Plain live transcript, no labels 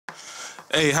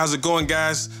Hey, how's it going,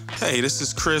 guys? Hey, this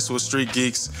is Chris with Street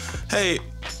Geeks. Hey,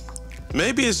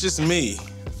 maybe it's just me,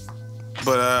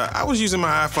 but I was using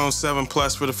my iPhone 7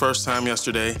 Plus for the first time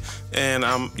yesterday, and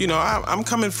I'm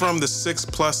coming from the 6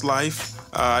 Plus life.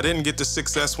 I didn't get the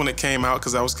 6S when it came out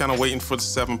because I was kind of waiting for the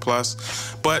 7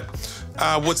 Plus. But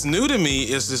what's new to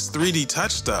me is this 3D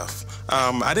touch stuff.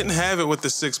 I didn't have it with the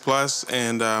 6 Plus,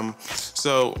 and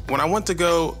so when I went to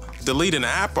go delete an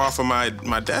app off of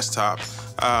my desktop,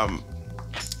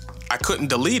 I couldn't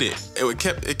delete it.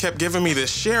 It kept giving me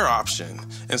this share option,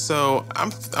 and so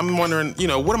I'm wondering,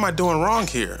 what am I doing wrong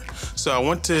here? So I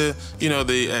went to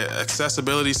the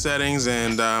accessibility settings,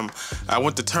 and I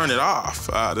went to turn it off,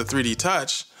 the 3D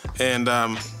touch, and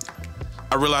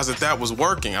I realized that was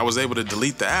working. I was able to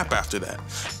delete the app after that.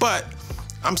 But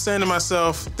I'm saying to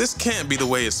myself, this can't be the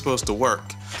way it's supposed to work.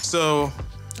 So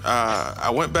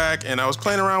I went back and I was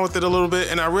playing around with it a little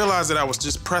bit, and I realized that I was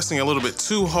just pressing a little bit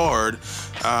too hard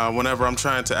whenever I'm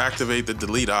trying to activate the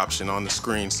delete option on the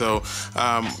screen. So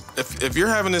if you're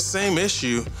having the same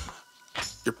issue,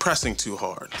 you're pressing too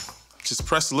hard. Just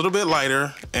press a little bit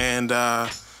lighter, and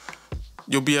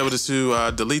you'll be able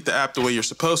to delete the app the way you're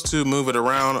supposed to, move it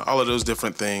around, all of those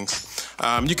different things.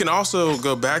 You can also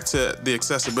go back to the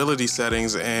accessibility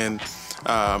settings and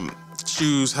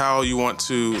choose how you want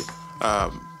to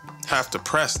have to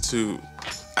press to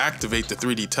activate the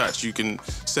 3D touch. You can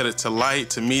set it to light,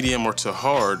 to medium, or to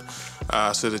hard,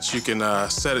 so that you can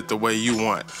set it the way you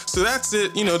want. So that's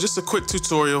it, just a quick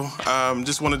tutorial.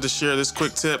 Just wanted to share this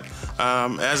quick tip.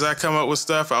 As I come up with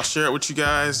stuff, I'll share it with you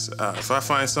guys. If I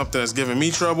find something that's giving me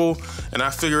trouble and I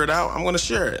figure it out, I'm gonna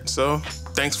share it. So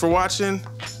thanks for watching.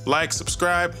 Like,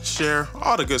 subscribe, share,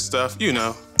 all the good stuff,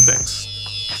 Thanks.